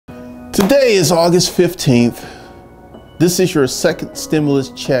Today is August 15th. This is your second stimulus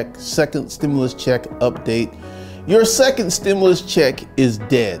check update. Your second stimulus check is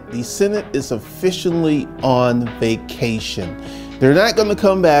dead. The Senate is officially on vacation. They're not going to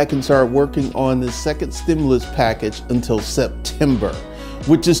come back and start working on the second stimulus package until September,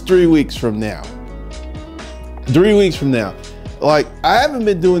 which is 3 weeks from now. 3 weeks from now. Like, I haven't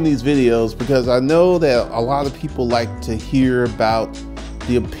been doing these videos because I know that a lot of people like to hear about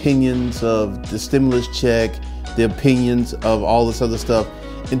the opinions of the stimulus check, the opinions of all this other stuff.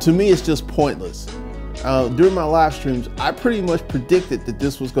 And to me, it's just pointless. During my live streams, I pretty much predicted that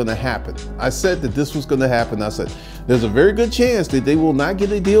this was going to happen. I said that this was going to happen. I said, there's a very good chance that they will not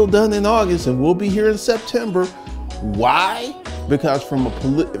get a deal done in August and we'll be here in September. Why? Because for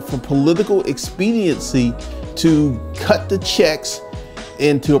political expediency to cut the checks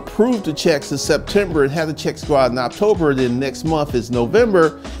and to approve the checks in September and have the checks go out in October, then next month is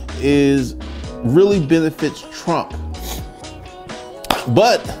November, is really benefits Trump.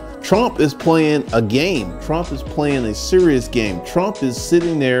 But Trump is playing a game. Trump is playing a serious game. Trump is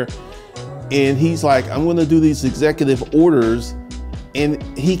sitting there and he's like, I'm going to do these executive orders, and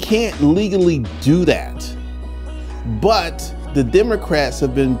he can't legally do that. But the Democrats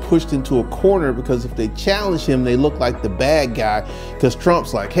have been pushed into a corner because if they challenge him, they look like the bad guy, because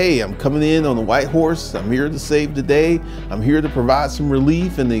Trump's like, hey, I'm coming in on the white horse. I'm here to save the day. I'm here to provide some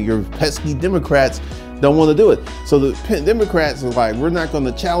relief. And then your pesky Democrats don't want to do it. So the Democrats are like, we're not going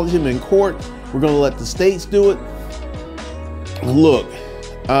to challenge him in court. We're going to let the states do it. Look,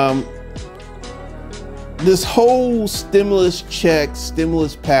 this whole stimulus check,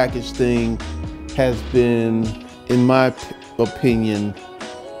 stimulus package thing has been, in my opinion,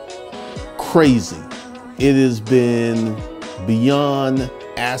 crazy. It has been beyond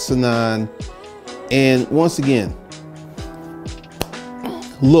asinine. And once again,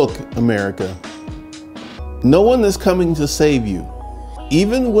 look, America, no one is coming to save you.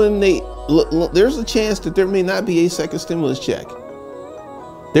 Even when there's a chance that there may not be a second stimulus check.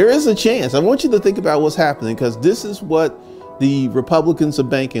 There is a chance. I want you to think about what's happening, because this is what the Republicans are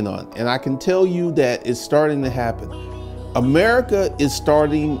banking on. And I can tell you that it's starting to happen. America is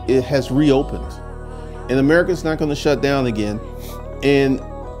starting, it has reopened. And America's not going to shut down again. And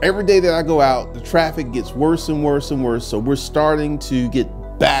every day that I go out, the traffic gets worse and worse and worse. So we're starting to get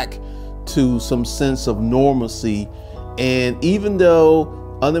back to some sense of normalcy. And even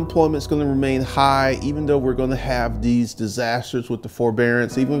though unemployment is going to remain high, even though we're going to have these disasters with the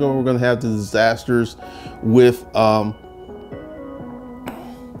forbearance, even though we're going to have the disasters with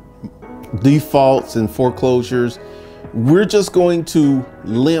defaults and foreclosures, we're just going to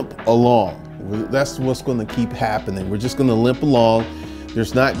limp along. That's what's going to keep happening. We're just going to limp along.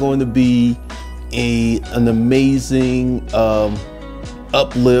 There's not going to be an amazing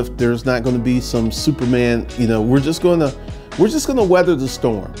uplift. There's not going to be some Superman. You know, we're just going to weather the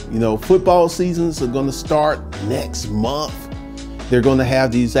storm. You know, football seasons are going to start next month. They're going to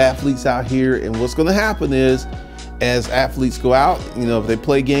have these athletes out here, and what's going to happen is, as athletes go out, you know, if they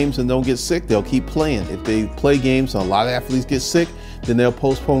play games and don't get sick, they'll keep playing. If they play games and a lot of athletes get sick, then they'll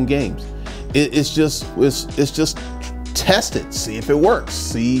postpone games. It's just test it, see if it works,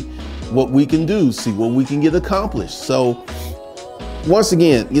 see what we can do, see what we can get accomplished. So once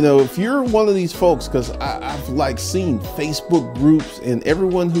again, you know, if you're one of these folks, because I've like seen Facebook groups and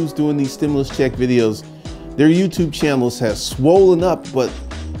everyone who's doing these stimulus check videos, their YouTube channels has swollen up. But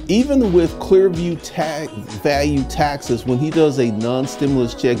even with Clearview value taxes, when he does a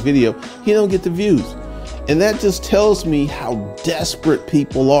non-stimulus check video, he don't get the views. And that just tells me how desperate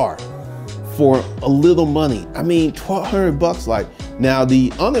people are for a little money. I mean, $1,200, like, now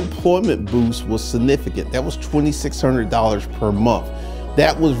the unemployment boost was significant. That was $2,600 per month.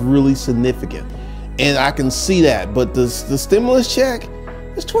 That was really significant. And I can see that, but the stimulus check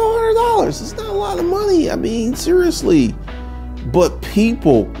is $1,200. It's not a lot of money. I mean, seriously. But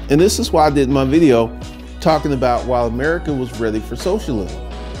people, and this is why I did my video talking about while America was ready for socialism.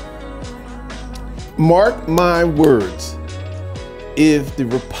 Mark my words, if the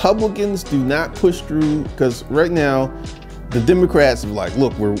Republicans do not push through, because right now the Democrats are like,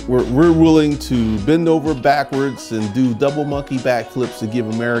 look, we're willing to bend over backwards and do double monkey backflips to give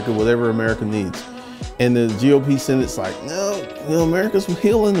America whatever America needs. And the GOP Senate's like, no, you know, America's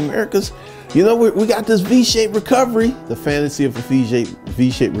healing, America's, you know, we got this V-shaped recovery, the fantasy of a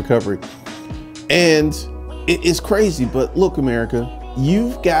V-shaped recovery. And it's crazy, but look, America,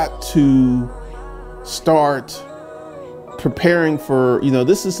 you've got to start preparing for, you know,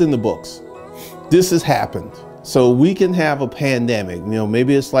 this is in the books. This has happened. So we can have a pandemic, you know,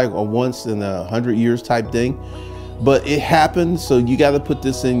 maybe it's like a once in 100 years type thing. but it happened. So you got to put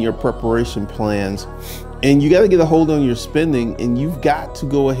this in your preparation plans, and you got to get a hold on your spending, and you've got to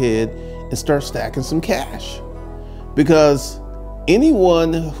go ahead and start stacking some cash. Because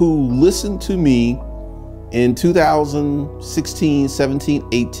anyone who listened to me in 2016, 17,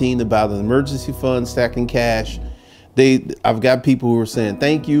 18 about an emergency fund, stacking cash, I've got people who are saying,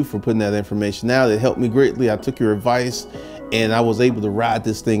 thank you for putting that information out. It helped me greatly. I took your advice and I was able to ride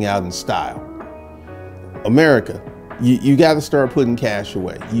this thing out in style. America, you got to start putting cash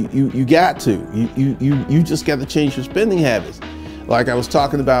away. You got to. You just got to change your spending habits. Like I was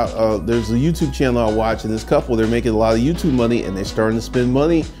talking about, there's a YouTube channel I watch, and this couple, they're making a lot of YouTube money, and they're starting to spend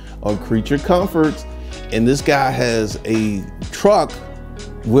money on creature comforts. And this guy has a truck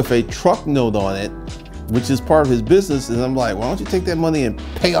with a truck note on it, which is part of his business. And I'm like, why don't you take that money and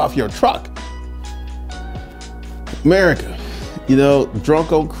pay off your truck? America, you know,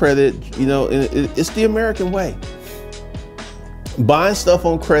 drunk on credit, you know, it's the American way. Buying stuff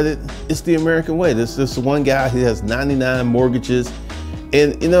on credit, it's the American way. There's this one guy, he has 99 mortgages.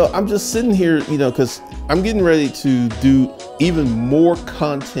 And, you know, I'm just sitting here, you know, because I'm getting ready to do even more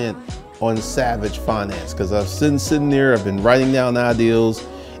content on Savage Finance, because I've sitting there, I've been writing down ideas,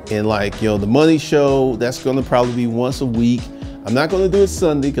 and like, you know, the money show, that's going to probably be once a week. I'm not going to do it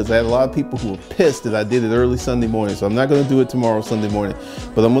Sunday because I had a lot of people who were pissed that I did it early Sunday morning. So I'm not going to do it tomorrow, Sunday morning,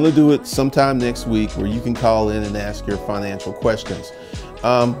 but I'm going to do it sometime next week where you can call in and ask your financial questions.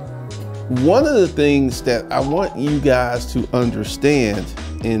 One of the things that I want you guys to understand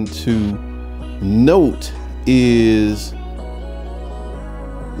and to note is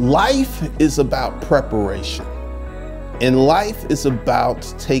life is about preparation, and life is about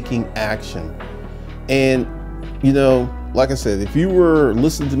taking action. And, you know, like I said, if you were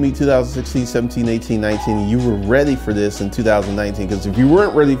listening to me 2016, 17, 18, 19, and you were ready for this in 2019, because if you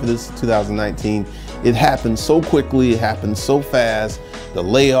weren't ready for this in 2019, it happened so quickly, it happened so fast, the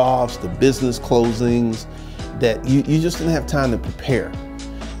layoffs, the business closings, that you just didn't have time to prepare.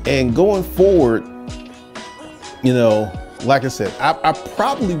 And going forward, you know, like I said, I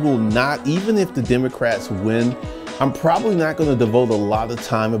probably will not, even if the Democrats win, I'm probably not going to devote a lot of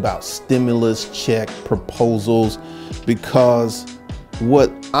time about stimulus check proposals, because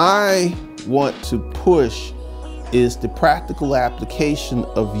what I want to push is the practical application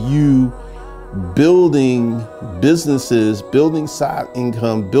of you building businesses, building side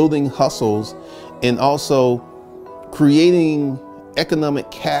income, building hustles, and also creating economic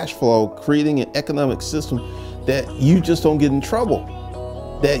cash flow, creating an economic system that you just don't get in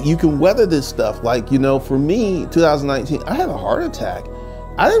trouble, that you can weather this stuff. Like, you know, for me, 2019, I had a heart attack.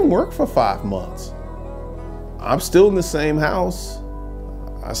 I didn't work for 5 months. I'm still in the same house.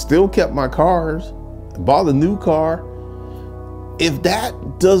 I still kept my cars, bought a new car. If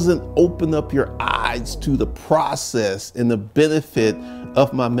that doesn't open up your eyes to the process and the benefit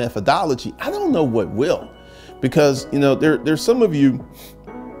of my methodology, I don't know what will. Because, you know, there's some of you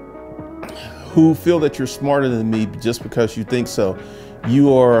who feel that you're smarter than me just because you think so.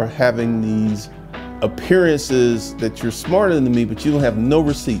 You are having these appearances that you're smarter than me, but you don't have no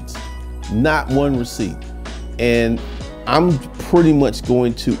receipts, not one receipt. And I'm pretty much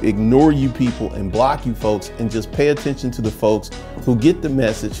going to ignore you people and block you folks and just pay attention to the folks who get the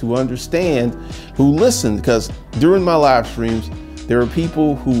message, who understand, who listen. Because during my live streams, there are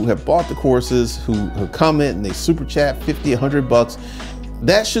people who have bought the courses, who comment and they super chat 50, 100 bucks.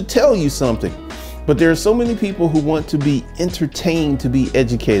 That should tell you something. But there are so many people who want to be entertained, to be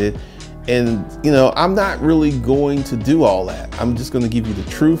educated. And, you know, I'm not really going to do all that. I'm just going to give you the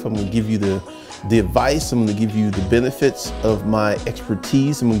truth. I'm going to give you the advice. I'm going to give you the benefits of my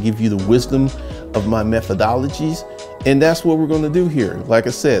expertise. I'm going to give you the wisdom of my methodologies. And that's what we're going to do here. Like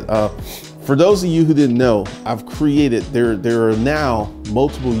I said, for those of you who didn't know, I've created, there are now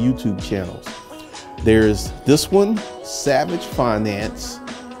multiple YouTube channels. There's this one, Savage Finance,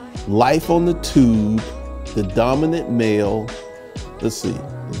 Life on the Tube, The Dominant Male, let's see,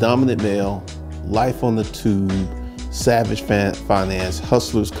 The Dominant Male, Life on the Tube, Savage Finance,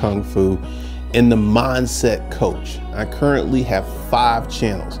 Hustlers Kung Fu, and The Mindset Coach. I currently have 5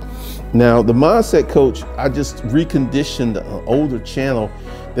 channels. Now, The Mindset Coach, I just reconditioned an older channel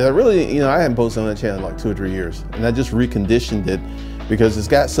that I really, you know, I hadn't posted on that channel in like 2 or 3 years. And I just reconditioned it because it's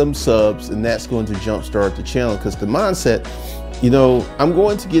got some subs, and that's going to jumpstart the channel. Because the mindset, you know, I'm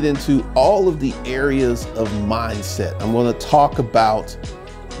going to get into all of the areas of mindset. I'm going to talk about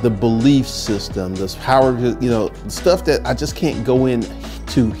the belief system, this power, you know, stuff that I just can't go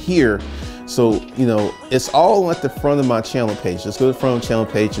into here. So, you know, it's all at the front of my channel page. Just go to the front of the channel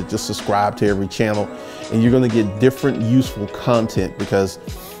page and just subscribe to every channel, and you're going to get different useful content, because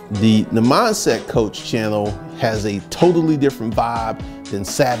the Mindset Coach channel has a totally different vibe than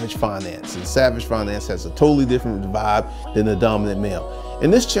Savage Finance. And Savage Finance has a totally different vibe than the Dominant Male.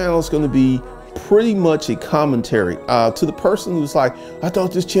 And this channel is going to be pretty much a commentary to the person who's like, I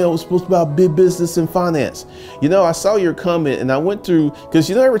thought this channel was supposed to be about big business and finance. You know, I saw your comment and I went through, because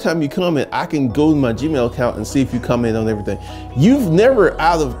you know, every time you comment, I can go to my Gmail account and see if you comment on everything. You've never,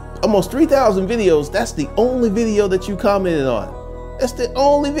 out of almost 3,000 videos, that's the only video that you commented on. That's the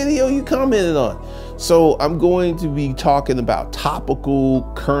only video you commented on. So I'm going to be talking about topical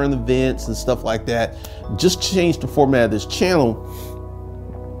current events and stuff like that. Just change the format of this channel.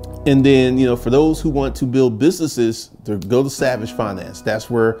 And then, you know, for those who want to build businesses, to go to Savage Finance.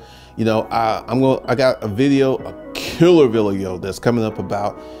 That's where, you know, I got a video, a killer video that's coming up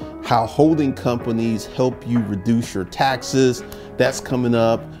about how holding companies help you reduce your taxes. That's coming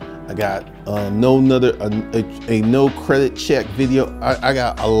up. I got a no credit check video. I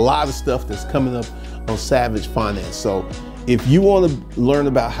got a lot of stuff that's coming up on Savage Finance. So if you want to learn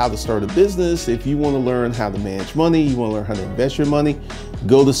about how to start a business, if you want to learn how to manage money, you want to learn how to invest your money,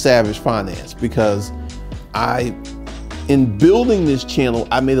 go to Savage Finance, because in building this channel,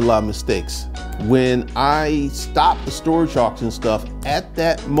 I made a lot of mistakes. When I stopped the storage auction stuff, at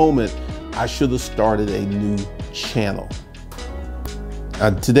that moment, I should have started a new channel.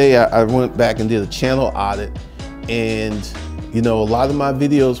 Today, I went back and did a channel audit, and you know, a lot of my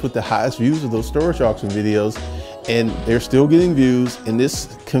videos with the highest views are those storage auction videos, and they're still getting views, and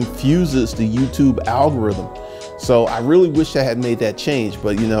this confuses the YouTube algorithm. So I really wish I had made that change,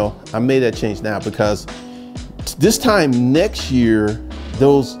 but you know, I made that change now, because this time next year,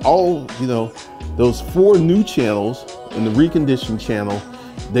 those 4 new channels and the reconditioned channel,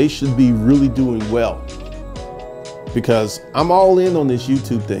 they should be really doing well. Because I'm all in on this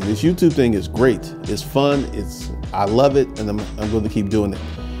YouTube thing. This YouTube thing is great. It's fun. I love it, and I'm going to keep doing it.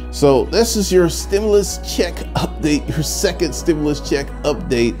 So this is your stimulus check update, your second stimulus check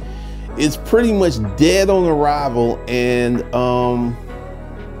update. It's pretty much dead on arrival, and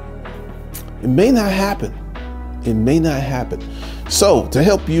it may not happen. It may not happen. So to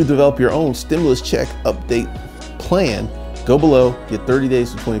help you develop your own stimulus check update plan, go below, get 30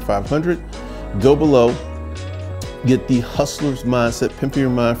 days to 2,500. Go below, get the Hustler's Mindset, Pimping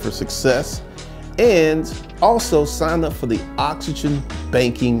Your Mind for Success, and also sign up for the Oxygen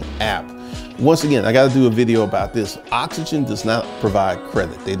Banking app. Once again, I got to do a video about this. Oxygen does not provide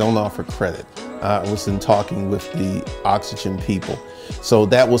credit. They don't offer credit. I was in talking with the Oxygen people. So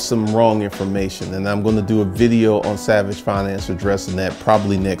that was some wrong information, and I'm going to do a video on Savage Finance addressing that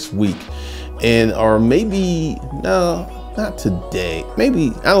probably next week. Or maybe, no, not today.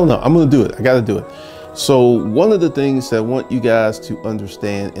 Maybe, I don't know. I'm going to do it. I got to do it. So one of the things that I want you guys to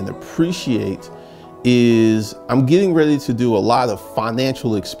understand and appreciate is I'm getting ready to do a lot of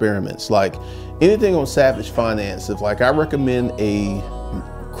financial experiments. Like anything on Savage Finance, if like I recommend a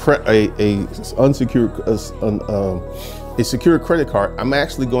secured credit card, I'm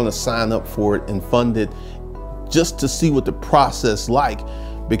actually going to sign up for it and fund it just to see what the process like.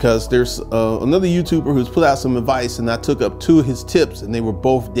 Because there's another YouTuber who's put out some advice, and I took up 2 of his tips, and they were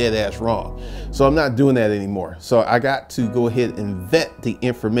both dead ass wrong. So I'm not doing that anymore. So I got to go ahead and vet the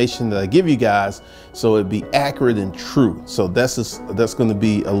information that I give you guys so it'd be accurate and true. So that's going to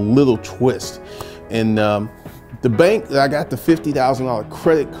be a little twist. And the bank that I got the $50,000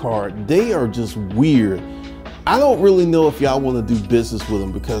 credit card, they are just weird. I don't really know if y'all want to do business with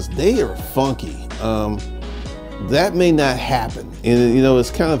them because they are funky. That may not happen. And you know, it's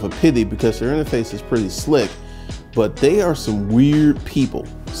kind of a pity because their interface is pretty slick, but they are some weird people.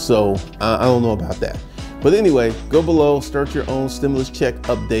 So I don't know about that. But anyway, go below, start your own stimulus check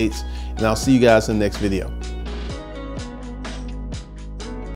updates, and I'll see you guys in the next video.